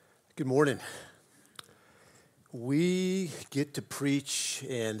Good morning. We get to preach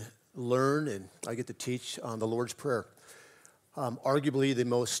and learn, and I get to teach on the Lord's Prayer. Arguably the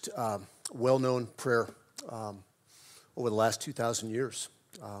most well-known prayer over the last 2,000 years,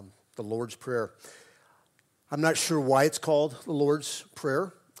 the Lord's Prayer. I'm not sure why it's called the Lord's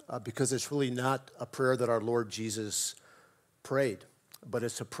Prayer, because it's really not a prayer that our Lord Jesus prayed, but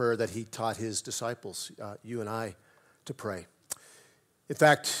it's a prayer that he taught his disciples, you and I, to pray. In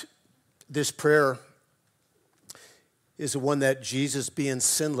fact, this prayer is the one that Jesus, being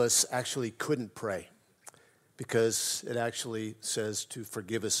sinless, actually couldn't pray because it actually says to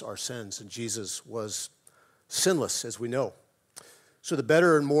forgive us our sins, and Jesus was sinless, as we know. So the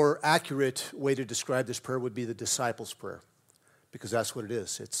better and more accurate way to describe this prayer would be the disciples' prayer, because that's what it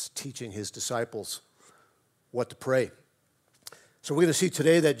is. It's teaching his disciples what to pray. So we're going to see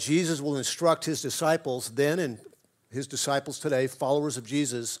today that Jesus will instruct his disciples then, and his disciples today, followers of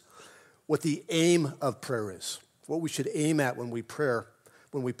Jesus, what the aim of prayer is, what we should aim at when we pray,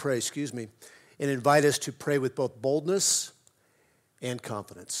 and invite us to pray with both boldness and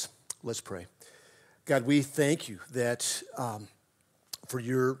confidence. Let's pray. God, we thank you that for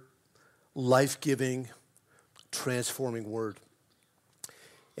your life-giving, transforming word.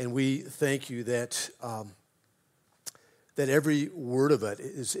 And we thank you that that every word of it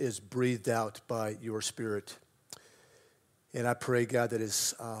is breathed out by your Spirit. And I pray, God, that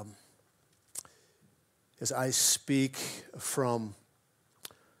as I speak from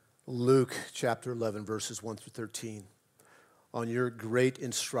Luke chapter 11, verses 1 through 13, on your great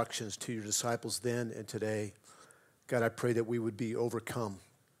instructions to your disciples then and today, God, I pray that we would be overcome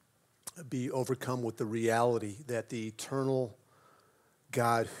with the reality that the eternal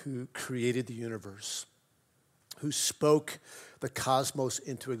God who created the universe, who spoke the cosmos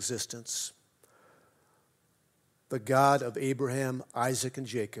into existence, the God of Abraham, Isaac, and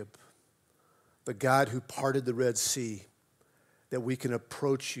Jacob, the God who parted the Red Sea, that we can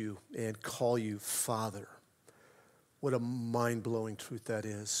approach you and call you Father. What a mind-blowing truth that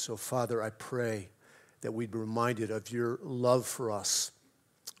is. So, Father, I pray that we'd be reminded of your love for us.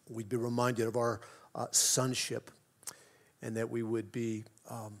 We'd be reminded of our sonship, and that we would be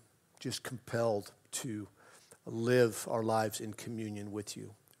just compelled to live our lives in communion with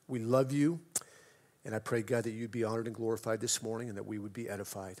you. We love you, and I pray, God, that you'd be honored and glorified this morning, and that we would be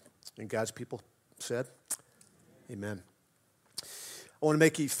edified. And God's people said, amen. I want to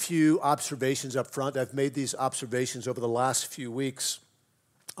make a few observations up front. I've made these observations over the last few weeks.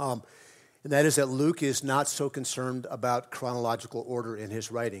 And that is that Luke is not so concerned about chronological order in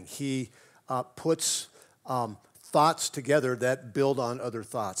his writing. He puts thoughts together that build on other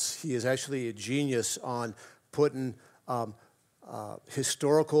thoughts. He is actually a genius on putting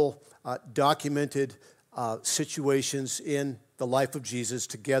historical, documented situations in the life of Jesus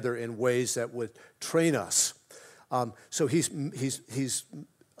together in ways that would train us. So he's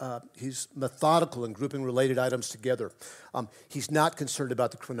methodical in grouping related items together. He's not concerned about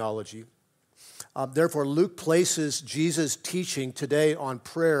the chronology. Therefore, Luke places Jesus' teaching today on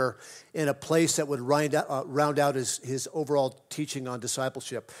prayer in a place that would round out his overall teaching on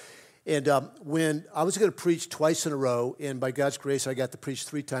discipleship. And when I was going to preach twice in a row, and by God's grace, I got to preach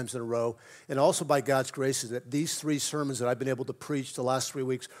 3 times in a row, and also by God's grace is that these 3 sermons that I've been able to preach the last 3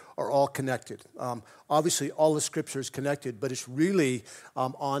 weeks are all connected. Obviously, all the Scripture is connected, but it's really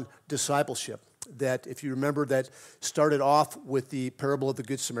on discipleship. That, if you remember, that started off with the parable of the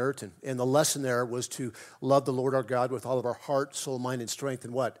Good Samaritan, and the lesson there was to love the Lord our God with all of our heart, soul, mind, and strength,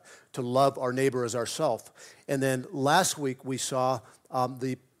 and what? To love our neighbor as ourself. And then last week we saw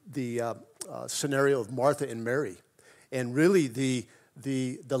the scenario of Martha and Mary. And really the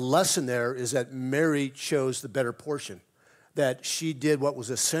lesson there is that Mary chose the better portion, that she did what was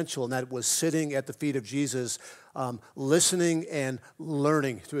essential, and that was sitting at the feet of Jesus, listening and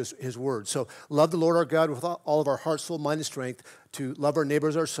learning through his word. So love the Lord our God with all of our heart, soul, mind, and strength, to love our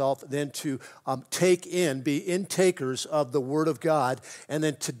neighbors ourselves, then to be intakers of the word of God. And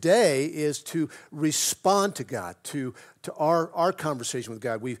then today is to respond to God, to our conversation with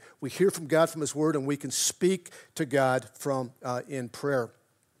God. We hear from God from his word, and we can speak to God from in prayer.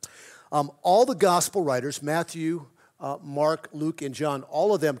 All the gospel writers, Matthew, Mark, Luke, and John,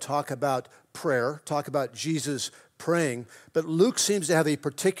 all of them talk about prayer, talk about Jesus praying, but Luke seems to have a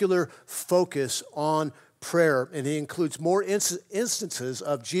particular focus on prayer, and he includes more instances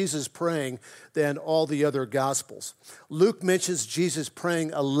of Jesus praying than all the other Gospels. Luke mentions Jesus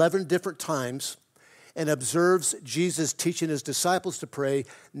praying 11 different times and observes Jesus teaching his disciples to pray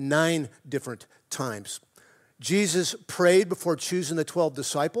 9 different times. Jesus prayed before choosing the 12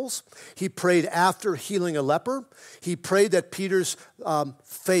 disciples. He prayed after healing a leper. He prayed that Peter's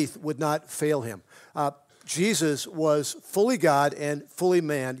faith would not fail him. Jesus was fully God and fully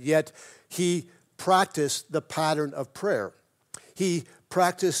man, yet he practiced the pattern of prayer. He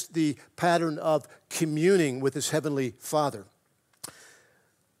practiced the pattern of communing with his heavenly Father.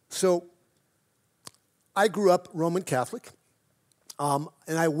 So I grew up Roman Catholic, and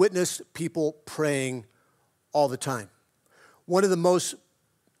I witnessed people praying all the time. One of the most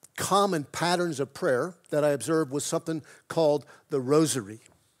common patterns of prayer that I observed was something called the rosary.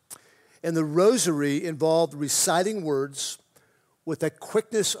 And the rosary involved reciting words with a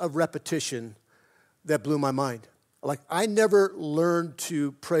quickness of repetition that blew my mind. Like, I never learned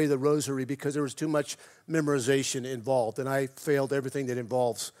to pray the rosary because there was too much memorization involved, and I failed everything that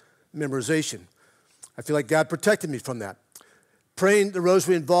involves memorization. I feel like God protected me from that. Praying the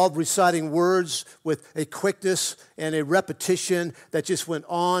rosary involved reciting words with a quickness and a repetition that just went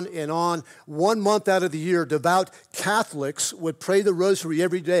on and on. 1 month out of the year, devout Catholics would pray the rosary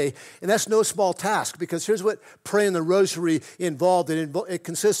every day, and that's no small task, because here's what praying the rosary involved. It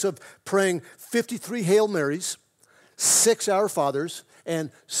consists of praying 53 Hail Marys, 6 Our Fathers,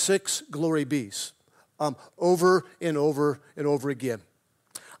 and 6 Glory Bees, over and over and over again.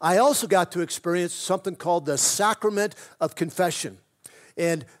 I also got to experience something called the sacrament of confession.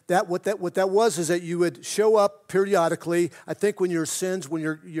 And what that was is that you would show up periodically. I think when your sins, when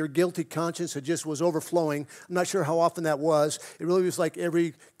your guilty conscience, it just was overflowing. I'm not sure how often that was. It really was like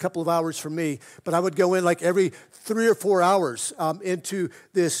every couple of hours for me. But I would go in like every 3 or 4 hours into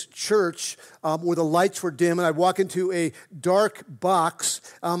this church where the lights were dim, and I'd walk into a dark box.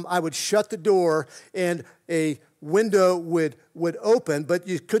 I would shut the door, and a window would open, but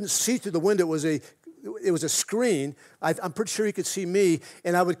you couldn't see through the window. It was a screen. I'm pretty sure you could see me,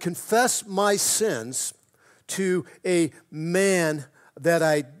 and I would confess my sins to a man that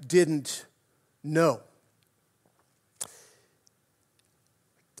I didn't know.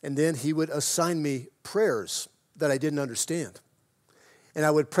 And then he would assign me prayers that I didn't understand. And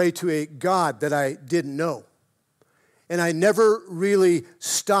I would pray to a God that I didn't know. And I never really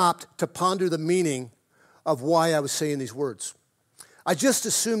stopped to ponder the meaning of why I was saying these words. I just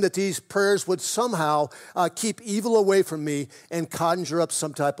assumed that these prayers would somehow keep evil away from me and conjure up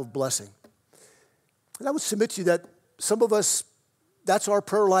some type of blessing. And I would submit to you that some of us, that's our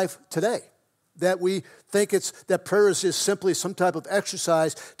prayer life today. That we think that prayer is just simply some type of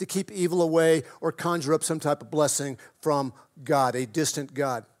exercise to keep evil away or conjure up some type of blessing from God, a distant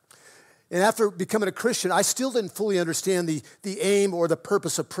God. And after becoming a Christian, I still didn't fully understand the aim or the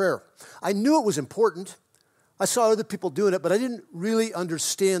purpose of prayer. I knew it was important. I saw other people doing it, but I didn't really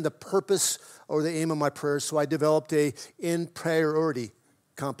understand the purpose or the aim of my prayers, so I developed a in-priority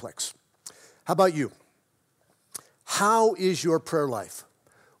complex. How about you? How is your prayer life?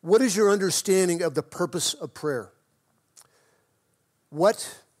 What is your understanding of the purpose of prayer?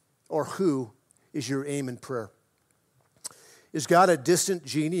 What or who is your aim in prayer? Is God a distant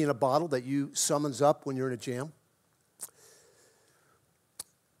genie in a bottle that you summons up when you're in a jam?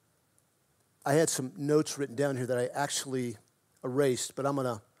 I had some notes written down here that I actually erased, but I'm going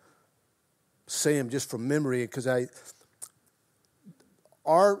to say them just from memory because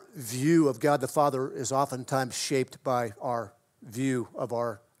our view of God the Father is oftentimes shaped by our view of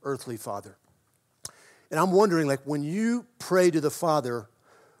our earthly father. And I'm wondering, like, when you pray to the Father,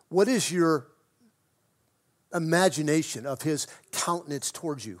 what is your imagination of his countenance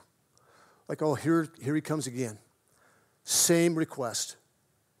towards you? Like, oh, here he comes again. Same request.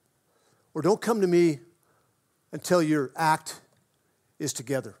 Or don't come to me until your act is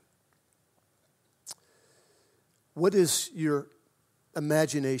together. What is your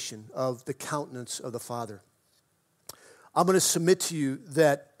imagination of the countenance of the Father? I'm going to submit to you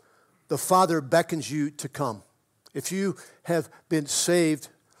that the Father beckons you to come. If you have been saved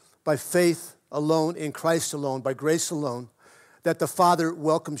by faith alone, in Christ alone, by grace alone, that the Father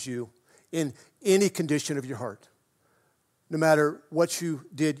welcomes you in any condition of your heart. No matter what you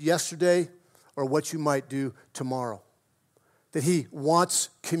did yesterday or what you might do tomorrow. That he wants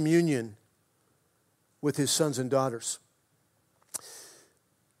communion with his sons and daughters.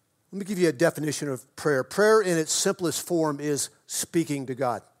 Let me give you a definition of prayer. Prayer in its simplest form is speaking to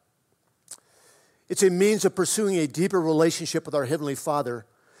God. It's a means of pursuing a deeper relationship with our Heavenly Father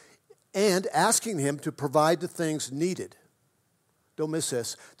and asking him to provide the things needed. Don't miss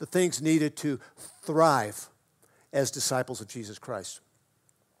this. The things needed to thrive as disciples of Jesus Christ.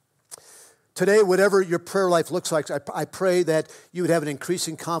 Today, whatever your prayer life looks like, I pray that you would have an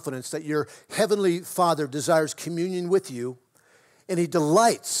increasing confidence that your Heavenly Father desires communion with you, and he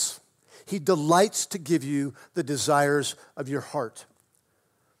delights He delights to give you the desires of your heart.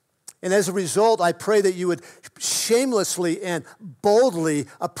 And as a result, I pray that you would shamelessly and boldly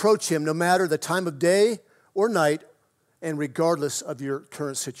approach him no matter the time of day or night and regardless of your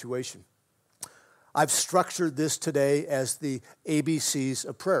current situation. I've structured this today as the ABCs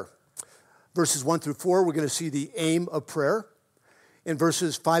of prayer. Verses 1 through 4, we're going to see the aim of prayer. In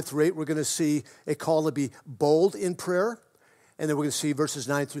verses 5 through 8, we're going to see a call to be bold in prayer. And then we're going to see verses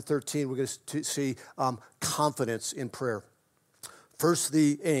 9 through 13, we're going to see confidence in prayer. First,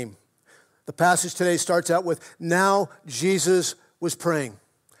 the aim. The passage today starts out with, now Jesus was praying.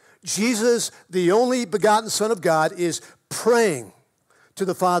 Jesus, the only begotten Son of God, is praying to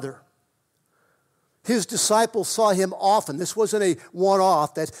the Father. His disciples saw him often. This wasn't a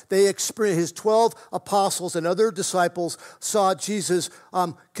one-off that they experienced. His 12 apostles and other disciples saw Jesus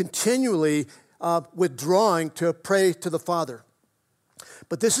continually withdrawing to pray to the Father.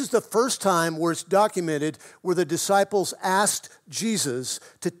 But this is the first time where it's documented where the disciples asked Jesus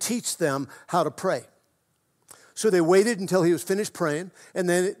to teach them how to pray. So they waited until he was finished praying, and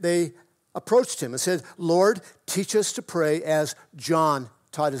then they approached him and said, Lord, teach us to pray as John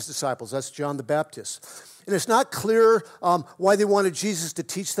taught his disciples. That's John the Baptist. And it's not clear why they wanted Jesus to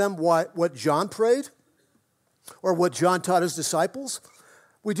teach them what John prayed or what John taught his disciples.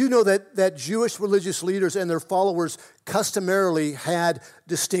 We do know that Jewish religious leaders and their followers customarily had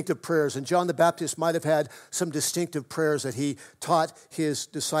distinctive prayers, and John the Baptist might have had some distinctive prayers that he taught his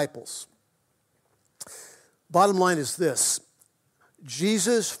disciples. Bottom line is this: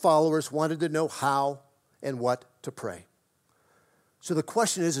 Jesus' followers wanted to know how and what to pray. So the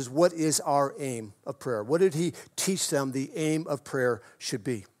question is what is our aim of prayer? What did he teach them the aim of prayer should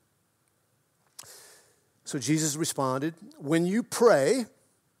be? So Jesus responded, when you pray,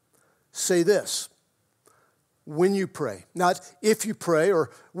 say this. When you pray. Not if you pray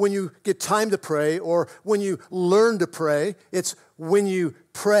or when you get time to pray or when you learn to pray. It's when you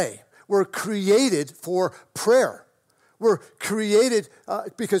pray. We're created for prayer. We're created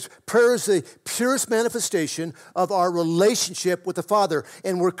because prayer is the purest manifestation of our relationship with the Father.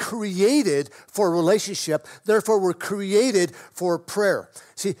 And we're created for a relationship. Therefore, we're created for prayer.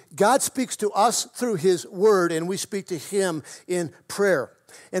 See, God speaks to us through his word, and we speak to him in prayer.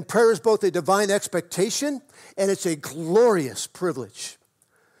 And prayer is both a divine expectation and it's a glorious privilege.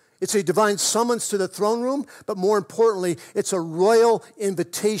 It's a divine summons to the throne room, but more importantly, it's a royal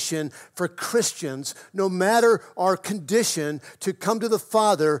invitation for Christians, no matter our condition, to come to the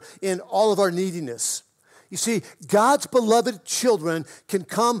Father in all of our neediness. You see, God's beloved children can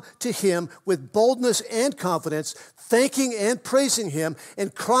come to him with boldness and confidence, thanking and praising him,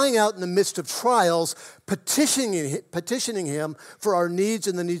 and crying out in the midst of trials, petitioning him for our needs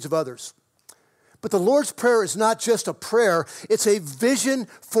and the needs of others. But the Lord's Prayer is not just a prayer, it's a vision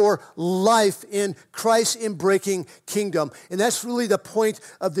for life in Christ's inbreaking kingdom. And that's really the point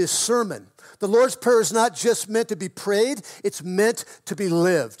of this sermon. The Lord's Prayer is not just meant to be prayed, it's meant to be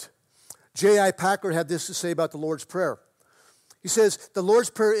lived. J.I. Packer had this to say about the Lord's Prayer. He says, the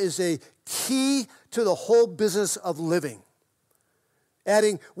Lord's Prayer is a key to the whole business of living.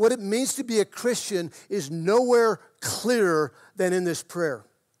 Adding, what it means to be a Christian is nowhere clearer than in this prayer.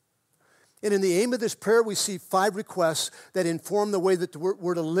 And in the aim of this prayer, we see 5 requests that inform the way that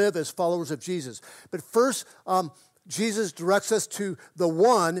we're to live as followers of Jesus. But first, Jesus directs us to the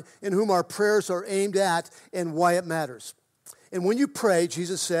one in whom our prayers are aimed at and why it matters. And when you pray,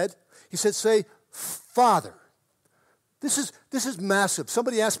 Jesus said, say, Father. This is massive.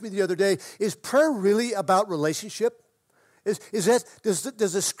 Somebody asked me the other day, is prayer really about relationship? Does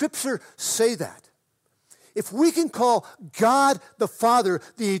the Scripture say that? If we can call God the Father,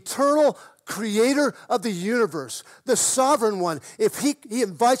 the eternal creator of the universe, the sovereign one, if he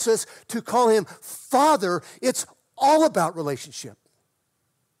invites us to call him Father, it's all about relationship.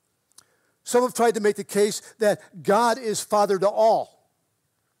 Some have tried to make the case that God is Father to all.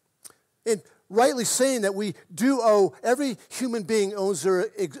 And rightly saying that we do owe, every human being owes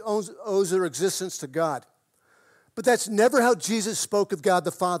their existence to God. But that's never how Jesus spoke of God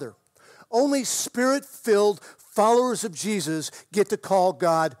the Father. Only Spirit-filled followers of Jesus get to call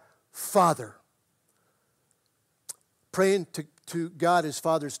God Father. Praying to God as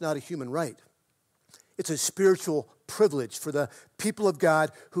Father is not a human right. It's a spiritual privilege for the people of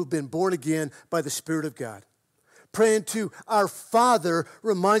God who've been born again by the Spirit of God. Praying to our Father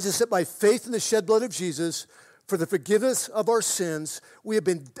reminds us that by faith in the shed blood of Jesus, for the forgiveness of our sins, we have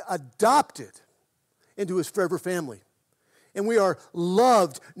been adopted into his forever family. And we are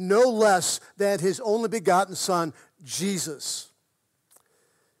loved no less than his only begotten Son, Jesus.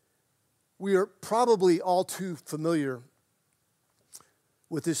 We are probably all too familiar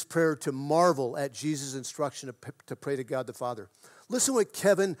with this prayer to marvel at Jesus' instruction to pray to God the Father. Listen what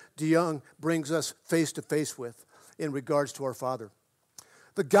Kevin DeYoung brings us face to face with in regards to our Father.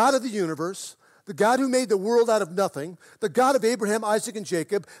 The God of the universe, the God who made the world out of nothing, the God of Abraham, Isaac, and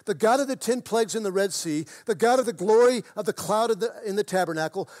Jacob, the God of the 10 plagues in the Red Sea, the God of the glory of the cloud in the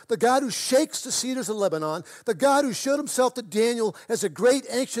tabernacle, the God who shakes the cedars of Lebanon, the God who showed himself to Daniel as a great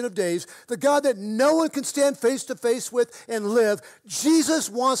ancient of days, the God that no one can stand face to face with and live. Jesus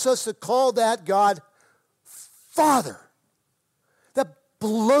wants us to call that God Father. That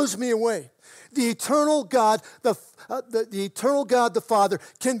blows me away. The eternal God, the eternal God, the Father,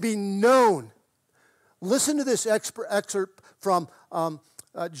 can be known. Listen to this excerpt from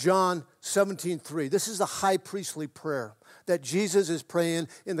John 17:3. This is the high priestly prayer that Jesus is praying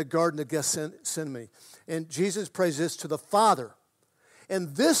in the Garden of Gethsemane. And Jesus prays this to the Father.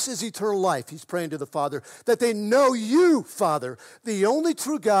 And this is eternal life, he's praying to the Father, that they know you, Father, the only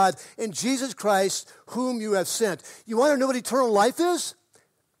true God, and Jesus Christ, whom you have sent. You want to know what eternal life is?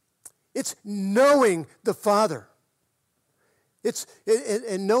 It's knowing the Father.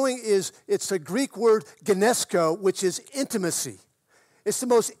 And knowing it's the Greek word gnesko, which is intimacy. It's the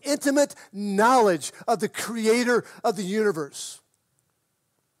most intimate knowledge of the creator of the universe.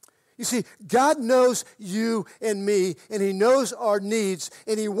 You see, God knows you and me, and he knows our needs,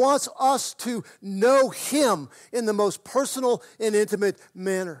 and he wants us to know him in the most personal and intimate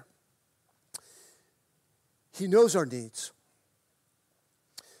manner. He knows our needs.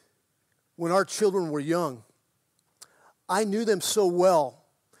 When our children were young, I knew them so well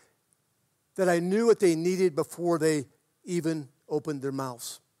that I knew what they needed before they even opened their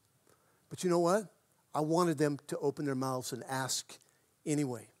mouths. But you know what? I wanted them to open their mouths and ask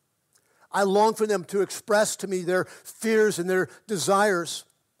anyway. I longed for them to express to me their fears and their desires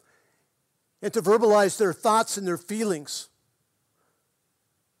and to verbalize their thoughts and their feelings.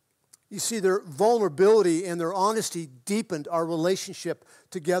 You see, their vulnerability and their honesty deepened our relationship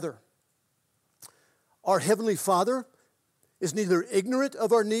together. Our Heavenly Father is neither ignorant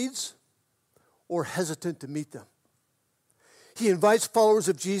of our needs or hesitant to meet them. He invites followers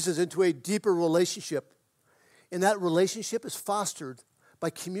of Jesus into a deeper relationship, and that relationship is fostered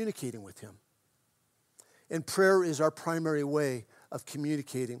by communicating with him. And prayer is our primary way of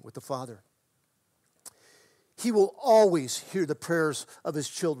communicating with the Father. He will always hear the prayers of his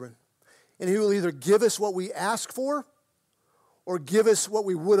children, and he will either give us what we ask for or give us what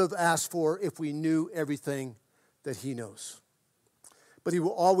we would have asked for if we knew everything that he knows. But he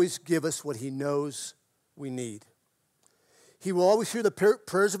will always give us what he knows we need. He will always hear the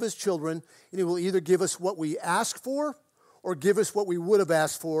prayers of his children, and he will either give us what we ask for or give us what we would have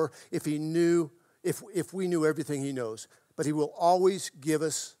asked for if we knew everything he knows. But he will always give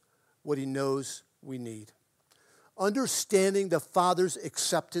us what he knows we need. Understanding the Father's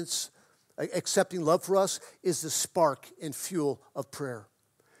accepting love for us is the spark and fuel of prayer.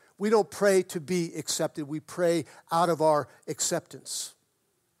 We don't pray to be accepted. We pray out of our acceptance.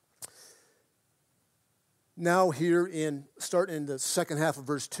 Now here starting in the second half of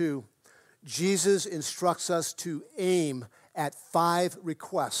verse 2, Jesus instructs us to aim at 5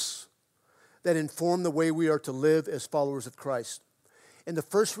 requests that inform the way we are to live as followers of Christ. And the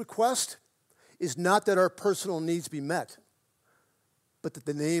first request is not that our personal needs be met, but that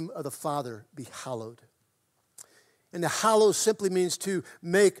the name of the Father be hallowed. And the hallow simply means to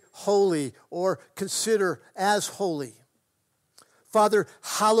make holy or consider as holy. Father,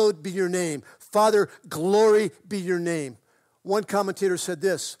 hallowed be your name. Father, glory be your name. One commentator said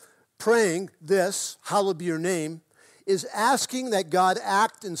this, praying this, hallowed be your name, is asking that God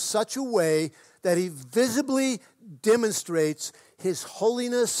act in such a way that he visibly demonstrates his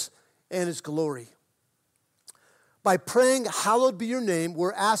holiness and his glory. By praying, hallowed be your name,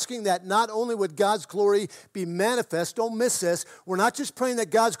 we're asking that not only would God's glory be manifest, don't miss this, we're not just praying that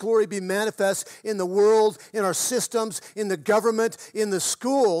God's glory be manifest in the world, in our systems, in the government, in the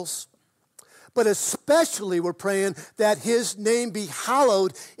schools, but especially we're praying that his name be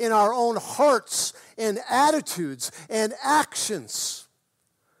hallowed in our own hearts and attitudes and actions.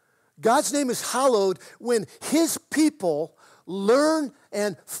 God's name is hallowed when his people learn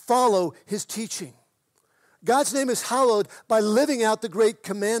and follow his teaching. God's name is hallowed by living out the great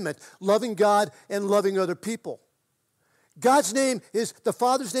commandment, loving God and loving other people. The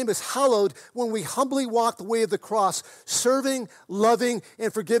Father's name is hallowed when we humbly walk the way of the cross, serving, loving,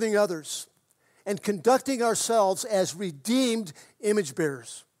 and forgiving others, and conducting ourselves as redeemed image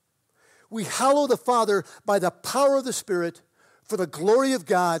bearers. We hallow the Father by the power of the Spirit for the glory of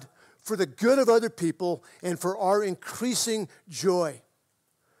God, for the good of other people, and for our increasing joy.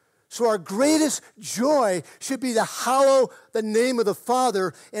 So our greatest joy should be to hallow the name of the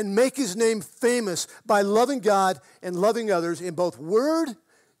Father and make his name famous by loving God and loving others in both word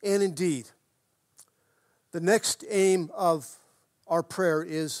and in deed. The next aim of our prayer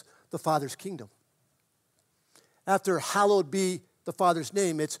is the Father's kingdom. After hallowed be the Father's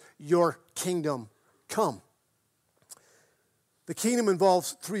name, it's your kingdom come. The kingdom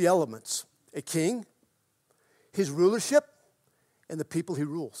involves three elements: a king, his rulership, and the people he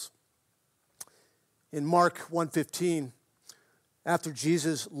rules. In Mark 1:15, after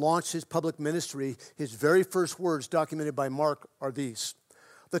Jesus launched his public ministry, his very first words documented by Mark are these: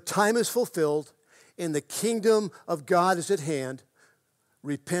 "The time is fulfilled and the kingdom of God is at hand.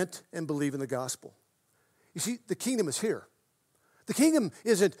 Repent and believe in the gospel." You see, the kingdom is here. The kingdom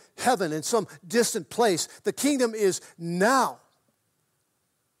isn't heaven in some distant place. The kingdom is now.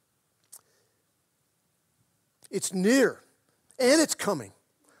 It's near and it's coming.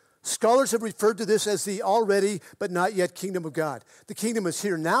 Scholars have referred to this as the already but not yet kingdom of God. The kingdom is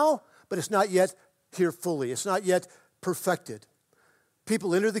here now, but it's not yet here fully. It's not yet perfected.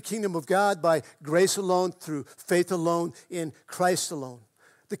 People enter the kingdom of God by grace alone, through faith alone, in Christ alone.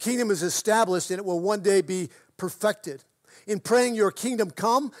 The kingdom is established and it will one day be perfected. In praying, your kingdom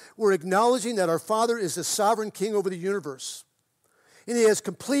come, we're acknowledging that our Father is the sovereign king over the universe. And he has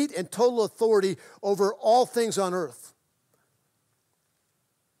complete and total authority over all things on earth.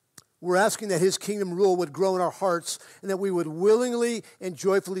 We're asking that his kingdom rule would grow in our hearts and that we would willingly and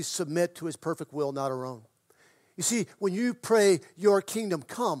joyfully submit to his perfect will, not our own. You see, when you pray, your kingdom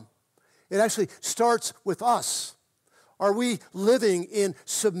come, it actually starts with us. Are we living in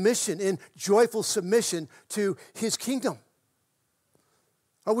submission, in joyful submission to his kingdom?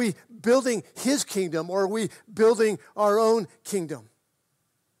 Are we building his kingdom or are we building our own kingdom?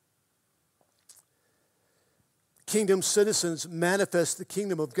 Kingdom citizens manifest the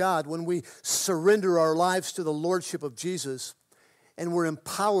kingdom of God when we surrender our lives to the lordship of Jesus and we're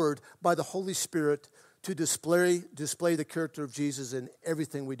empowered by the Holy Spirit to display the character of Jesus in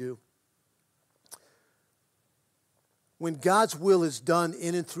everything we do. When God's will is done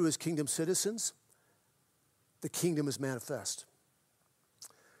in and through his kingdom citizens, the kingdom is manifest.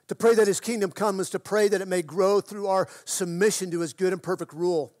 To pray that his kingdom come is to pray that it may grow through our submission to his good and perfect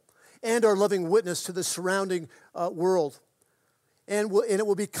rule and our loving witness to the surrounding world. And it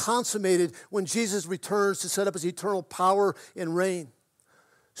will be consummated when Jesus returns to set up his eternal power and reign.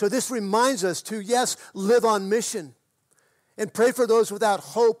 So this reminds us to, yes, live on mission and pray for those without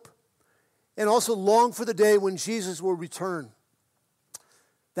hope and also long for the day when Jesus will return.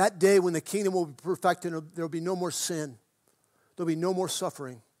 That day when the kingdom will be perfected and there will be no more sin, there will be no more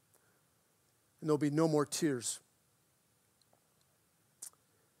suffering, and there will be no more tears.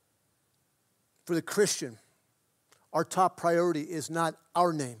 For the Christian, our top priority is not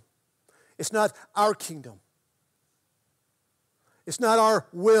our name. It's not our kingdom. It's not our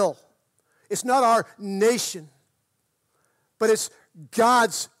will. It's not our nation. But it's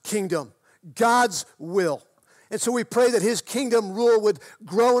God's kingdom, God's will. And so we pray that his kingdom rule would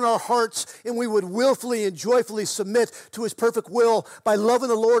grow in our hearts and we would willfully and joyfully submit to his perfect will by loving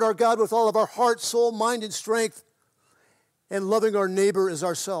the Lord our God with all of our heart, soul, mind, and strength, and loving our neighbor as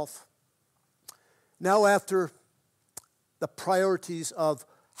ourselves. Now, after the priorities of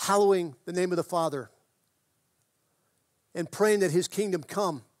hallowing the name of the Father and praying that his kingdom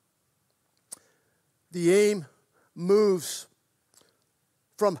come, the aim moves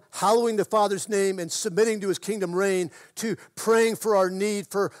from hallowing the Father's name and submitting to his kingdom reign to praying for our need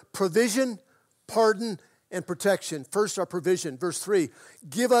for provision, pardon, and protection. First, our provision. Verse 3,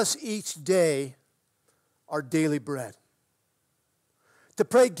 give us each day our daily bread. To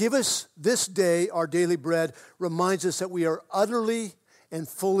pray, give us this day our daily bread, reminds us that we are utterly and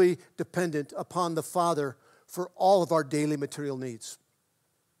fully dependent upon the Father for all of our daily material needs.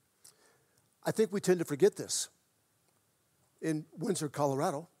 I think we tend to forget this. In Windsor,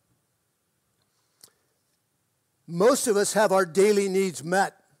 Colorado, most of us have our daily needs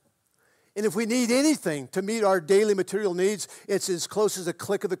met. And if we need anything to meet our daily material needs, it's as close as a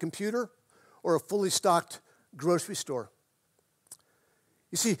click of a computer or a fully stocked grocery store.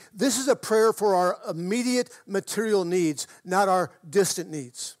 You see, this is a prayer for our immediate material needs, not our distant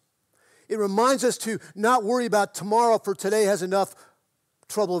needs. It reminds us to not worry about tomorrow, for today has enough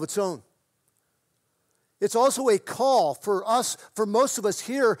trouble of its own. It's also a call for us, for most of us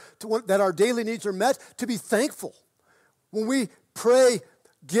here, that our daily needs are met, to be thankful. When we pray,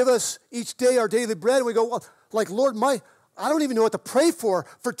 give us each day our daily bread, and we go, well, like, Lord, I don't even know what to pray for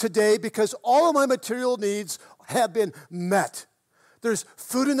today because all of my material needs have been met. There's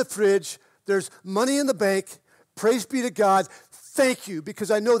food in the fridge. There's money in the bank. Praise be to God. thank you,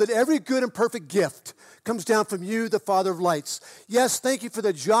 because I know that every good and perfect gift comes down from you, the Father of lights. Yes, thank you for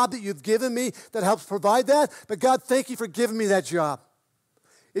the job that you've given me that helps provide that, but God, thank you for giving me that job.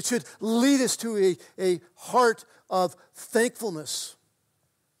 It should lead us to a heart of thankfulness.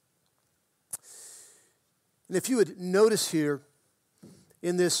 And if you would notice here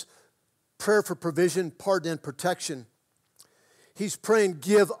in this prayer for provision, pardon, and protection, he's praying,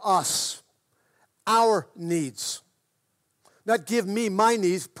 give us our needs. Not give me my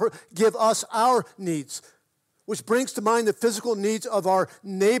needs, give us our needs, which brings to mind the physical needs of our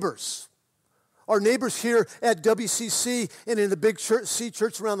neighbors. Our neighbors here at WCC and in the big C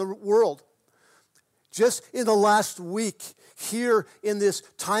church around the world. Just in the last week, here in this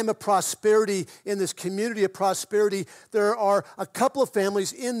time of prosperity, in this community of prosperity, there are a couple of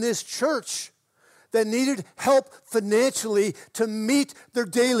families in this church that needed help financially to meet their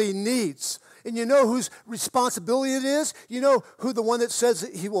daily needs. And you know whose responsibility it is? You know who the one that says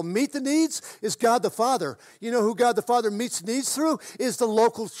that he will meet the needs is God the Father. You know who God the Father meets needs through? Is the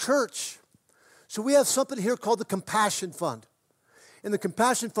local church. So we have something here called the Compassion Fund. And the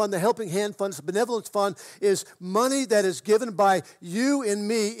Compassion Fund, the Helping Hand Fund, the Benevolence Fund is money that is given by you and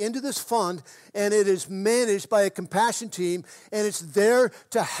me into this fund, and it is managed by a compassion team, and it's there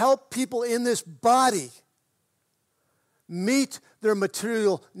to help people in this body meet their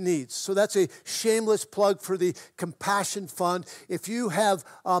material needs. So that's a shameless plug for the Compassion Fund. If you have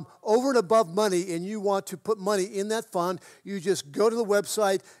over and above money and you want to put money in that fund, you just go to the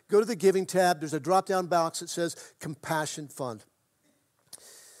website, go to the giving tab. There's a drop-down box that says Compassion Fund.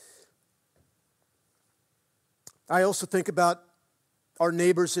 I also think about our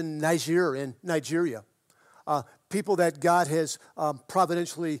neighbors in Nigeria. People that God has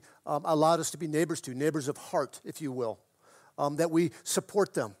providentially allowed us to be neighbors to, neighbors of heart, if you will, that we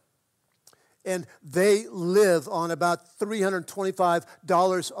support them. And they live on about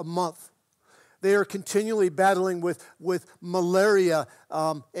 $325 a month. They are continually battling with malaria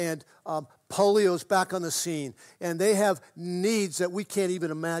and polio's back on the scene. And they have needs that we can't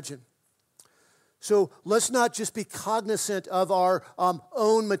even imagine. So let's not just be cognizant of our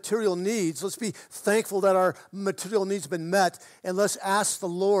own material needs. Let's be thankful that our material needs have been met. And let's ask the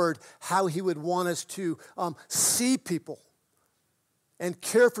Lord how he would want us to see people and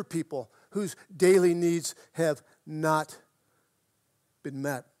care for people whose daily needs have not been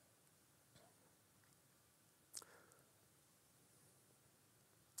met.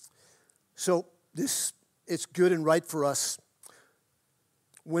 So it's good and right for us,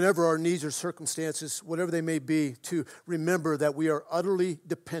 whenever our needs or circumstances, whatever they may be, to remember that we are utterly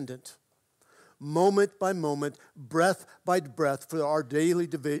dependent, moment by moment, breath by breath, for our daily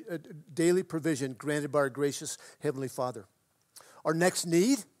provision granted by our gracious Heavenly Father. Our next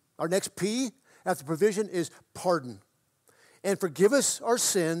need, our next P after provision is pardon. And forgive us our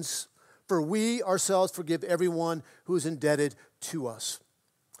sins, for we ourselves forgive everyone who is indebted to us.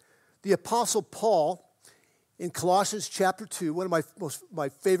 The Apostle Paul, in Colossians chapter 2, one of my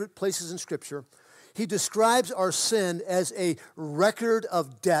favorite places in Scripture, he describes our sin as a record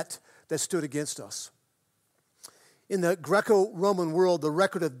of debt that stood against us. In the Greco-Roman world, the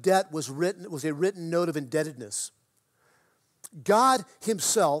record of debt was a written note of indebtedness. God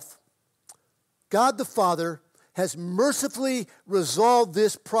himself, God the Father, has mercifully resolved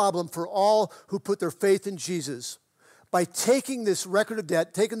this problem for all who put their faith in Jesus, by taking this record of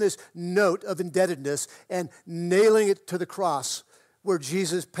debt, taking this note of indebtedness, and nailing it to the cross, where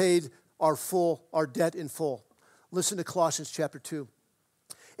Jesus paid our debt in full. Listen to Colossians chapter 2.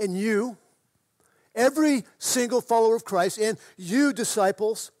 And you, every single follower of Christ, and you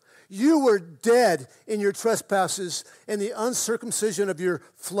disciples, you were dead in your trespasses and the uncircumcision of your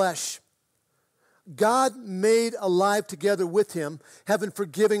flesh. God made alive together with him, having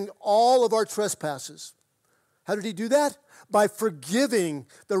forgiven all of our trespasses. How did he do that? By forgiving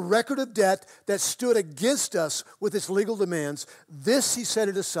the record of debt that stood against us with its legal demands. This he set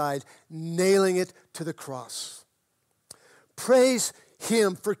it aside, nailing it to the cross. Praise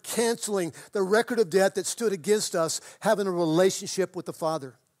him for canceling the record of debt that stood against us, having a relationship with the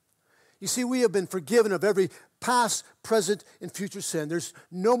Father. You see, we have been forgiven of every past, present, and future sin. There's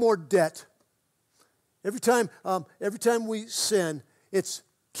no more debt. Every time we sin, it's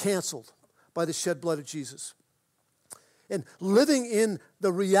canceled by the shed blood of Jesus. And living in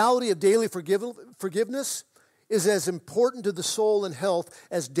the reality of daily forgiveness is as important to the soul and health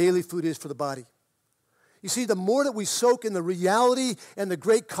as daily food is for the body. You see, the more that we soak in the reality and the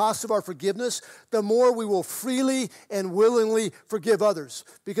great cost of our forgiveness, the more we will freely and willingly forgive others.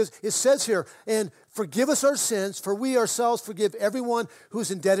 Because it says here, and forgive us our sins, for we ourselves forgive everyone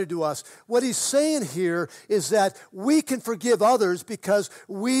who's indebted to us. What he's saying here is that we can forgive others because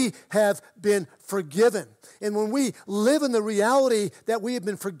we have been forgiven. And when we live in the reality that we have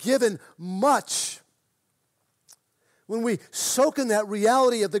been forgiven much, when we soak in that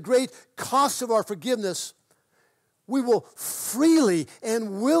reality of the great cost of our forgiveness, we will freely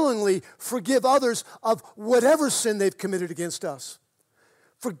and willingly forgive others of whatever sin they've committed against us.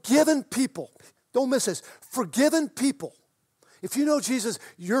 Forgiven people, don't miss this, forgiven people. If you know Jesus,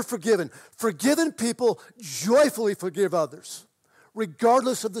 you're forgiven. Forgiven people joyfully forgive others,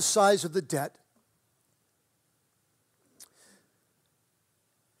 regardless of the size of the debt.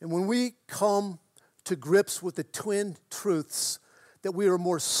 And when we come to grips with the twin truths that we are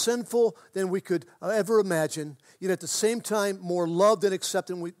more sinful than we could ever imagine, yet at the same time more loved and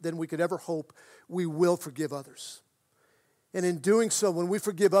accepted than we could ever hope, we will forgive others. And in doing so, when we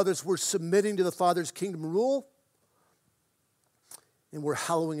forgive others, we're submitting to the Father's kingdom rule, and we're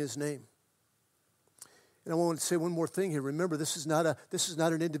hallowing his name. And I want to say one more thing here. Remember, this is not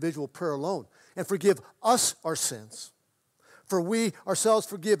an individual prayer alone. And forgive us our sins, for we ourselves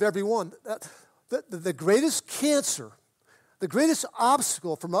forgive everyone. The greatest cancer, the greatest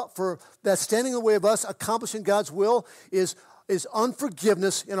obstacle for that's standing in the way of us accomplishing God's will is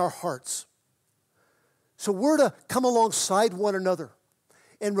unforgiveness in our hearts. So we're to come alongside one another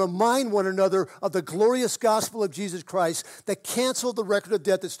and remind one another of the glorious gospel of Jesus Christ that canceled the record of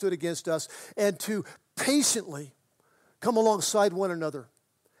debt that stood against us, and to patiently come alongside one another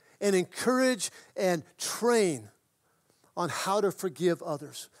and encourage and train on how to forgive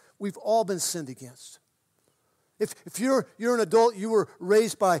others. We've all been sinned against. If you're an adult, you were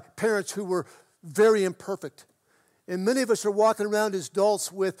raised by parents who were very imperfect. And many of us are walking around as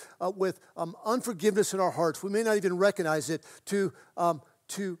adults with unforgiveness in our hearts. We may not even recognize it to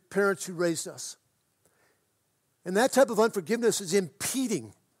parents who raised us. And that type of unforgiveness is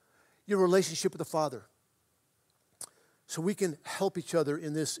impeding your relationship with the Father. So we can help each other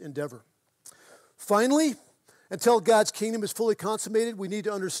in this endeavor. Finally, until God's kingdom is fully consummated, we need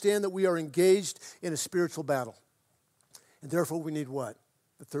to understand that we are engaged in a spiritual battle. And therefore we need what?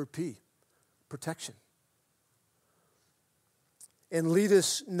 The third P, protection. And lead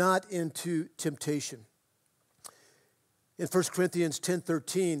us not into temptation. In 1 Corinthians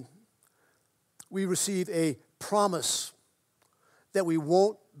 10:13, we receive a promise that we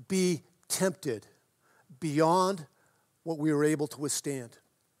won't be tempted beyond what we are able to withstand.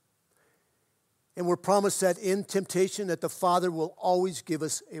 And we're promised that in temptation that the Father will always give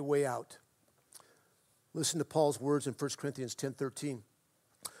us a way out. Listen to Paul's words in 1 Corinthians 10:13.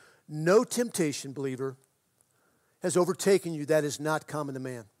 No temptation, believer, has overtaken you that is not common to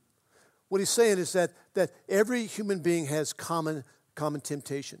man. What he's saying is that every human being has common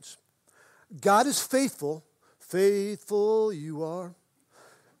temptations. God is faithful. Faithful you are.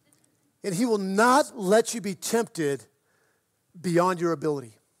 And he will not let you be tempted beyond your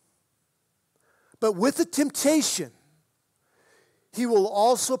ability. But with the temptation, he will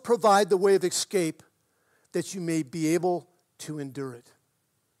also provide the way of escape that you may be able to endure it.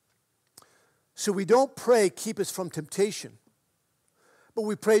 So we don't pray, keep us from temptation, but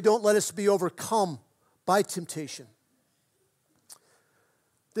we pray, don't let us be overcome by temptation.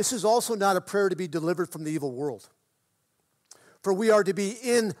 This is also not a prayer to be delivered from the evil world. For we are to be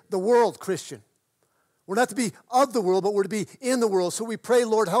in the world, Christian. We're not to be of the world, but we're to be in the world. So we pray,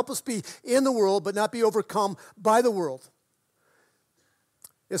 Lord, help us be in the world, but not be overcome by the world.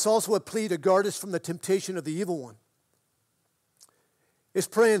 It's also a plea to guard us from the temptation of the evil one. It's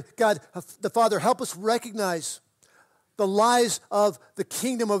praying, God, the Father, help us recognize the lies of the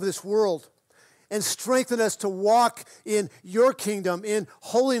kingdom of this world and strengthen us to walk in your kingdom, in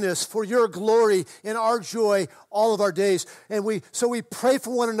holiness, for your glory, in our joy, all of our days. And so we pray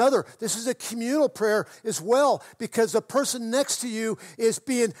for one another. This is a communal prayer as well, because the person next to you is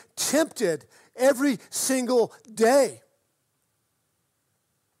being tempted every single day.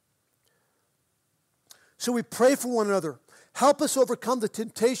 So we pray for one another. Help us overcome the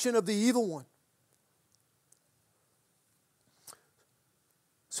temptation of the evil one.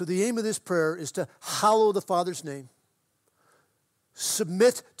 So the aim of this prayer is to hallow the Father's name,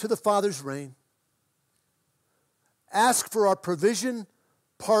 submit to the Father's reign, ask for our provision,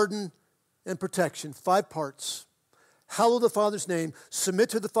 pardon, and protection. 5 parts. Hallow the Father's name, submit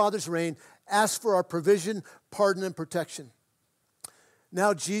to the Father's reign, ask for our provision, pardon, and protection.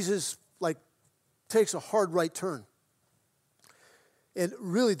 Now Jesus takes a hard right turn. And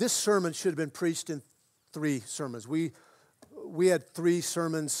really, this sermon should have been preached in 3 sermons. We had 3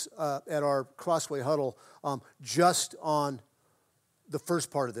 sermons at our Crossway Huddle just on the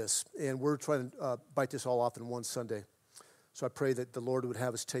first part of this, and we're trying to bite this all off in one Sunday. So I pray that the Lord would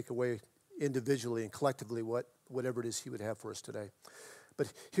have us take away individually and collectively whatever it is he would have for us today.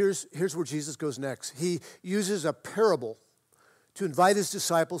 But here's where Jesus goes next. He uses a parable to invite his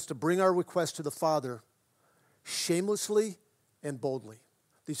disciples to bring our request to the Father shamelessly and boldly.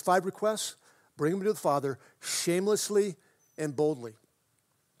 These 5 requests, bring them to the Father shamelessly and boldly.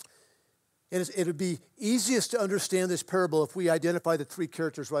 And it would be easiest to understand this parable if we identify the 3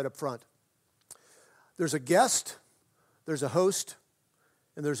 characters right up front. There's a guest, there's a host,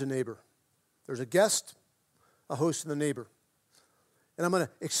 and there's a neighbor. There's a guest, a host, and a neighbor. And I'm going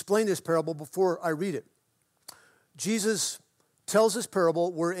to explain this parable before I read it. Jesus tells this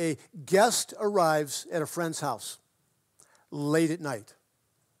parable where a guest arrives at a friend's house late at night.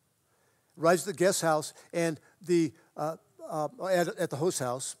 Arrives at the guest's house, and at the host's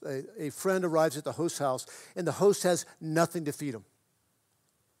house, a friend arrives at the host's house, and the host has nothing to feed him.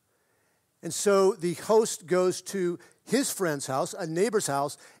 And so the host goes to his friend's house, a neighbor's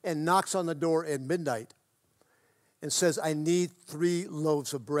house, and knocks on the door at midnight and says, I need 3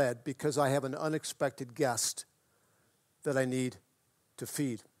 loaves of bread because I have an unexpected guest that I need to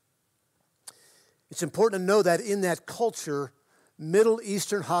feed. It's important to know that in that culture, Middle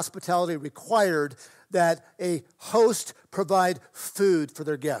Eastern hospitality required that a host provide food for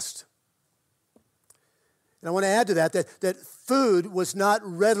their guest. And I want to add to that food was not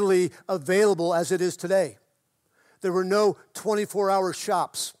readily available as it is today. There were no 24-hour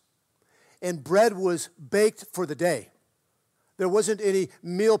shops, and bread was baked for the day. There wasn't any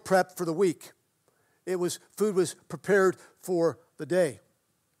meal prep for the week. Food was prepared for the day.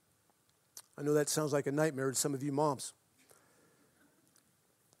 I know that sounds like a nightmare to some of you moms.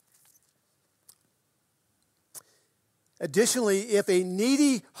 Additionally, if a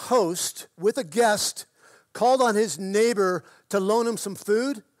needy host with a guest called on his neighbor to loan him some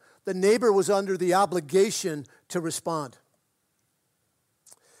food, the neighbor was under the obligation to respond.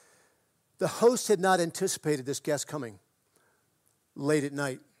 The host had not anticipated this guest coming late at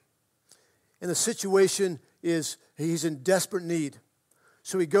night. And the situation is he's in desperate need.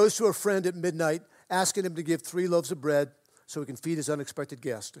 So he goes to a friend at midnight, asking him to give 3 loaves of bread so he can feed his unexpected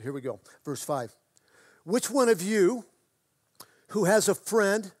guest. Here we go, verse 5. Which one of you who has a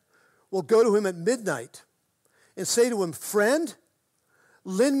friend will go to him at midnight and say to him, friend,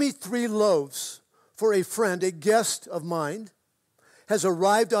 lend me 3 loaves, for a friend, a guest of mine, has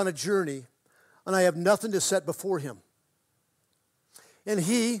arrived on a journey, and I have nothing to set before him. And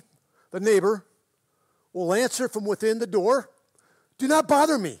he, the neighbor, will answer from within the door, do not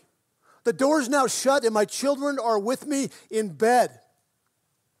bother me. The door is now shut, and my children are with me in bed.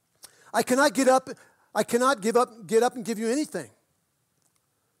 I cannot get up and give you anything.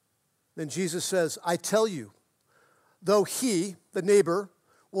 Then Jesus says, I tell you, though he, the neighbor,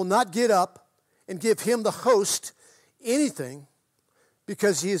 will not get up and give him, the host, anything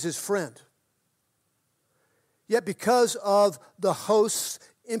because he is his friend. Yet because of the host's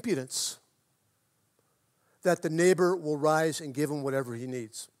impudence, that the neighbor will rise and give him whatever he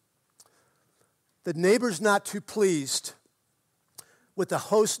needs. The neighbor's not too pleased with the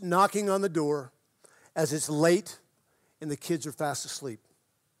host knocking on the door as it's late and the kids are fast asleep.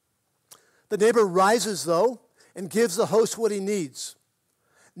 The neighbor rises, though, and gives the host what he needs,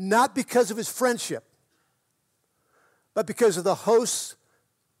 not because of his friendship, but because of the host's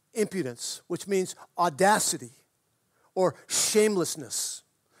impudence, which means audacity or shamelessness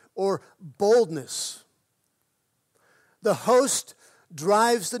or boldness. The host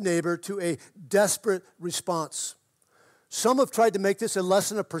drives the neighbor to a desperate response. Some have tried to make this a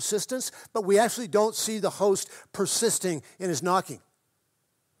lesson of persistence, but we actually don't see the host persisting in his knocking.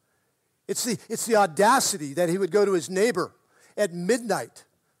 It's the audacity that he would go to his neighbor at midnight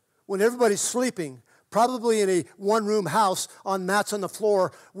when everybody's sleeping, probably in a one-room house on mats on the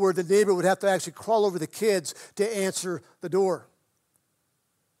floor where the neighbor would have to actually crawl over the kids to answer the door.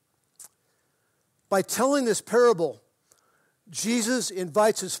 By telling this parable, Jesus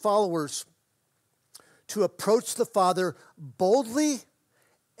invites his followers to approach the Father boldly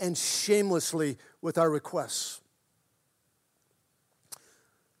and shamelessly with our requests.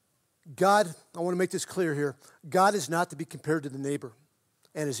 God, I want to make this clear here, God is not to be compared to the neighbor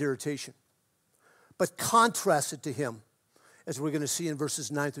and his irritation, but contrasted to him, as we're going to see in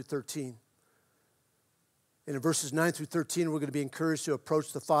verses 9 through 13. And in verses 9 through 13, we're going to be encouraged to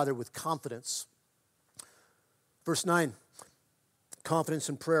approach the Father with confidence. Verse 9, confidence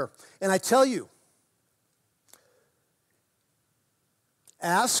in prayer. And I tell you,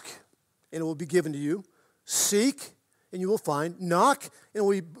 ask, and it will be given to you. Seek, and you will find. Knock,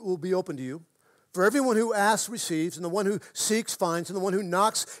 and it will be open to you. For everyone who asks receives, and the one who seeks finds, and the one who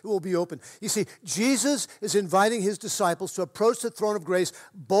knocks, it will be open. You see, Jesus is inviting his disciples to approach the throne of grace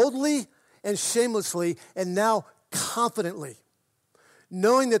boldly and shamelessly, and now confidently,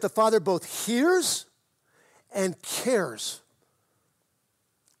 knowing that the Father both hears and cares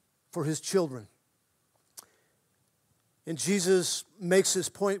for his children. And Jesus makes his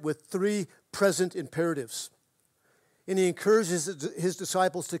point with 3 present imperatives. And he encourages his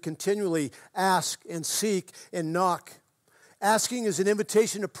disciples to continually ask and seek and knock. Asking is an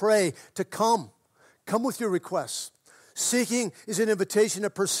invitation to pray, to come. Come with your requests. Seeking is an invitation to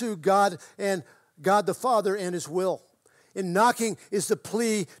pursue God and God the Father and his will. And knocking is the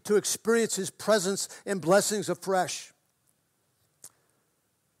plea to experience his presence and blessings afresh.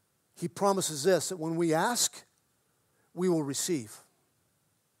 He promises this, that when we ask, we will receive.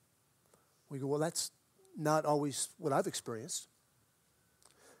 We go, well, that's not always what I've experienced.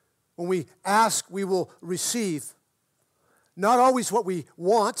 When we ask, we will receive. Not always what we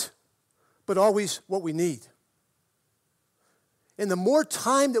want, but always what we need. And the more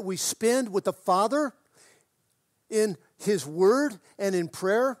time that we spend with the Father in his word and in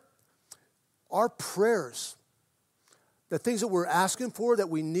prayer, our prayers, the things that we're asking for, that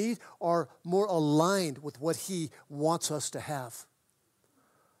we need, are more aligned with what he wants us to have.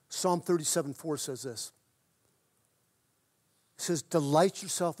 Psalm 37:4 says this. It says, delight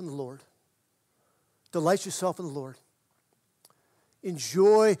yourself in the Lord. Delight yourself in the Lord.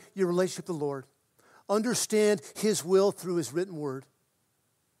 Enjoy your relationship with the Lord. Understand his will through his written word.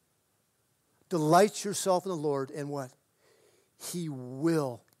 Delight yourself in the Lord, and what? He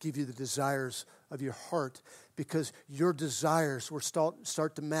will give you the desires of your heart, because your desires will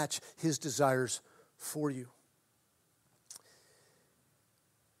start to match his desires for you.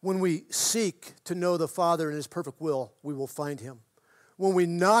 When we seek to know the Father in his perfect will, we will find him. When we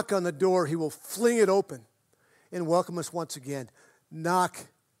knock on the door, he will fling it open and welcome us once again. Knock.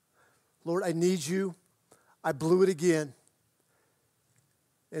 Lord, I need you. I blew it again.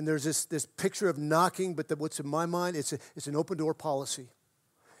 And there's this picture of knocking, but what's in my mind, it's an open door policy.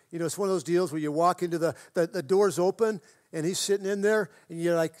 You know, it's one of those deals where you walk into the door's open, and he's sitting in there, and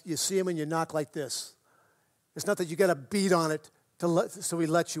you see him and you knock like this. It's not that you got to beat on it so he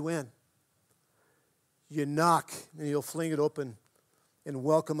lets you in. You knock, and he'll fling it open and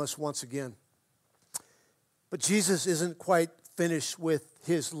welcome us once again. But Jesus isn't quite finished with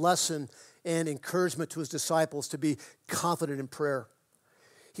his lesson and encouragement to his disciples to be confident in prayer.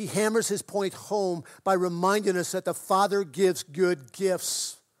 He hammers his point home by reminding us that the Father gives good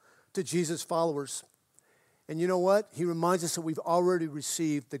gifts to Jesus' followers. And you know what? He reminds us that we've already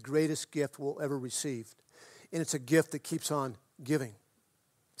received the greatest gift we'll ever receive. And it's a gift that keeps on giving.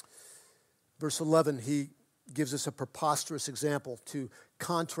 Verse 11, he gives us a preposterous example to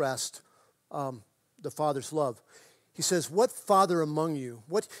contrast the Father's love. He says, what father among you,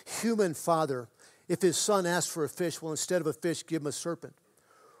 what human father, if his son asks for a fish, will instead of a fish give him a serpent?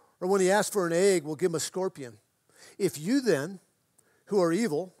 Or when he asks for an egg, will give him a scorpion? If you then, who are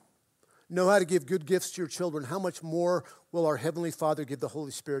evil, know how to give good gifts to your children, how much more will our Heavenly Father give the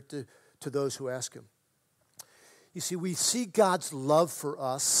Holy Spirit to those who ask him? You see, we see God's love for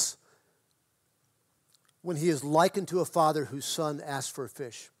us when he is likened to a father whose son asked for a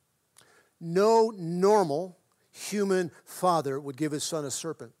fish. No normal human father would give his son a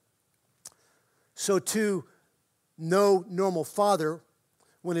serpent. So too, no normal father,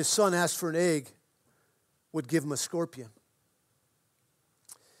 when his son asked for an egg, would give him a scorpion.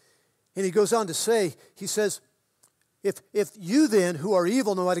 And he goes on to say, he says, if you then, who are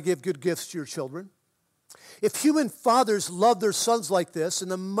evil, know how to give good gifts to your children, if human fathers love their sons like this,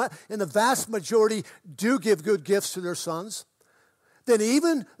 and the vast majority do give good gifts to their sons, then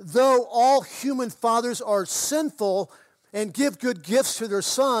even though all human fathers are sinful and give good gifts to their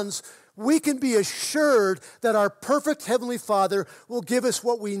sons, we can be assured that our perfect Heavenly Father will give us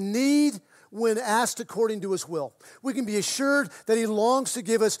what we need when asked according to his will. We can be assured that he longs to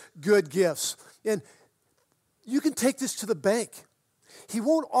give us good gifts. And you can take this to the bank. He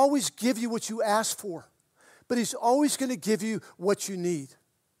won't always give you what you ask for, but he's always going to give you what you need.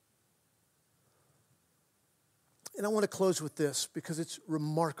 And I want to close with this because it's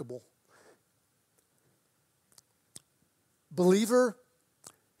remarkable. Believer,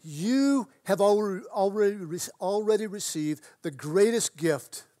 you have already received the greatest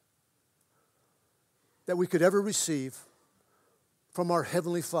gift that we could ever receive from our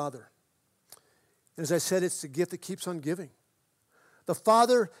Heavenly Father. And as I said, it's the gift that keeps on giving. The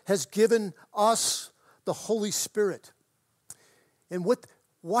Father has given us the Holy Spirit. And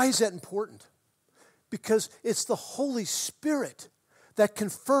why is that important? because it's the Holy Spirit that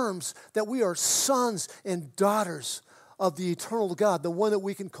confirms that we are sons and daughters of the eternal God, the one that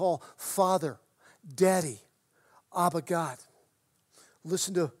we can call Father, Daddy, Abba God.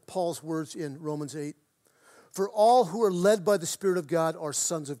 Listen to Paul's words in Romans 8. For all who are led by the Spirit of God are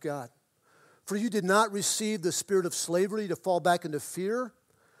sons of God. For you did not receive the spirit of slavery to fall back into fear,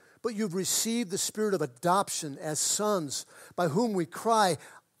 but you've received the spirit of adoption as sons, by whom we cry,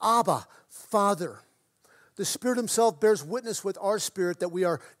 Abba, Father. The Spirit himself bears witness with our spirit that we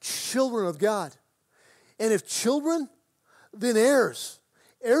are children of God. And if children, then heirs,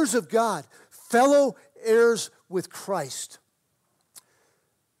 heirs of God, fellow heirs with Christ.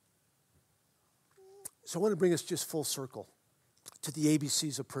 So I want to bring us just full circle to the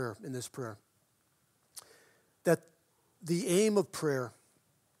ABCs of prayer in this prayer. That the aim of prayer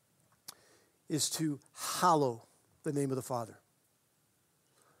is to hallow the name of the Father.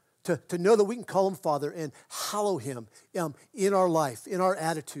 To know that we can call him Father and hallow him in our life, in our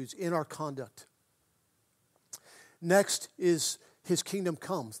attitudes, in our conduct. Next is his kingdom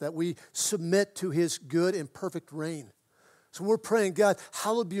comes, that we submit to his good and perfect reign. So when we're praying, God,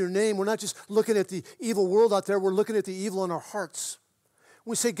 hallowed be your name, we're not just looking at the evil world out there, we're looking at the evil in our hearts.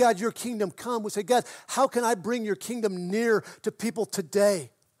 When we say, God, your kingdom come, we say, God, how can I bring your kingdom near to people today?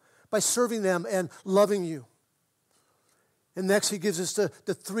 By serving them and loving you. And next, he gives us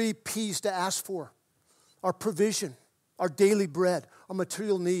the 3 P's to ask for. Our provision, our daily bread, our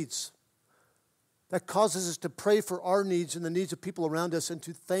material needs. That causes us to pray for our needs and the needs of people around us and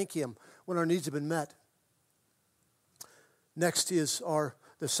to thank him when our needs have been met. Next is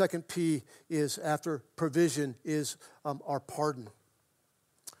the second P is after provision is our pardon.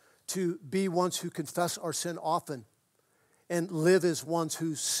 To be ones who confess our sin often and live as ones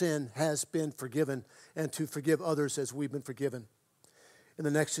whose sin has been forgiven and to forgive others as we've been forgiven. And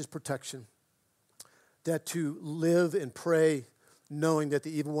the next is protection. That to live and pray knowing that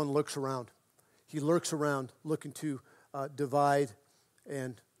the evil one lurks around. He lurks around looking to divide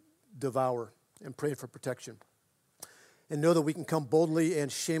and devour, and pray for protection. And know that we can come boldly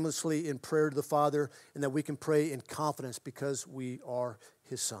and shamelessly in prayer to the Father, and that we can pray in confidence because we are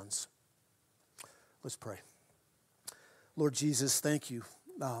his sons. Let's pray. Lord Jesus, thank you,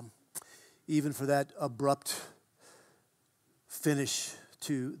 even for that abrupt finish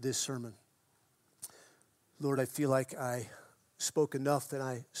to this sermon. Lord, I feel like I spoke enough and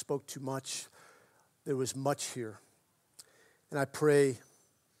I spoke too much. There was much here. And I pray,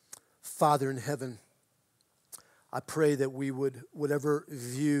 Father in heaven, I pray that we would, whatever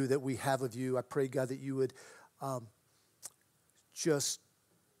view that we have of you, I pray, God, that you would just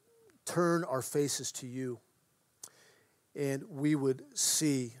turn our faces to you. And we would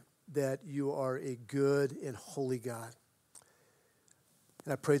see that you are a good and holy God.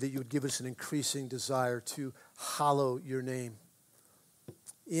 And I pray that you would give us an increasing desire to hallow your name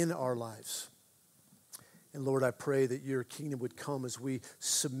in our lives. And Lord, I pray that your kingdom would come as we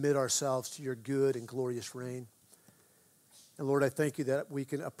submit ourselves to your good and glorious reign. And Lord, I thank you that we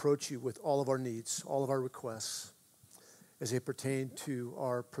can approach you with all of our needs, all of our requests, as they pertain to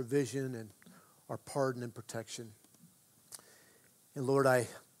our provision and our pardon and protection. And Lord, I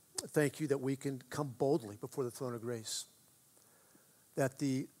thank you that we can come boldly before the throne of grace. That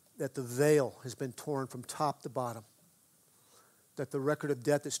the veil has been torn from top to bottom. That the record of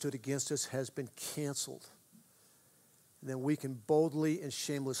debt that stood against us has been canceled. And that we can boldly and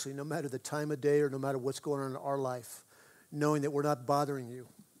shamelessly, no matter the time of day or no matter what's going on in our life, knowing that we're not bothering you.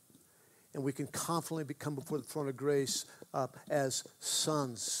 And we can confidently come before the throne of grace as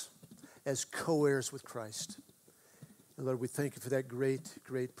sons, as co-heirs with Christ. And Lord, we thank you for that great,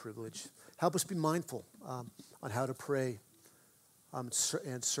 great privilege. Help us be mindful on how to pray and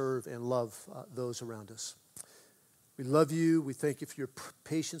serve and love those around us. We love you. We thank you for your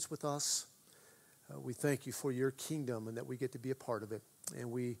patience with us. We thank you for your kingdom and that we get to be a part of it.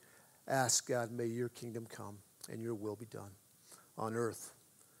 And we ask, God, may your kingdom come and your will be done on earth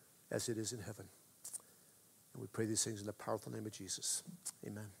as it is in heaven. And we pray these things in the powerful name of Jesus.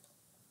 Amen.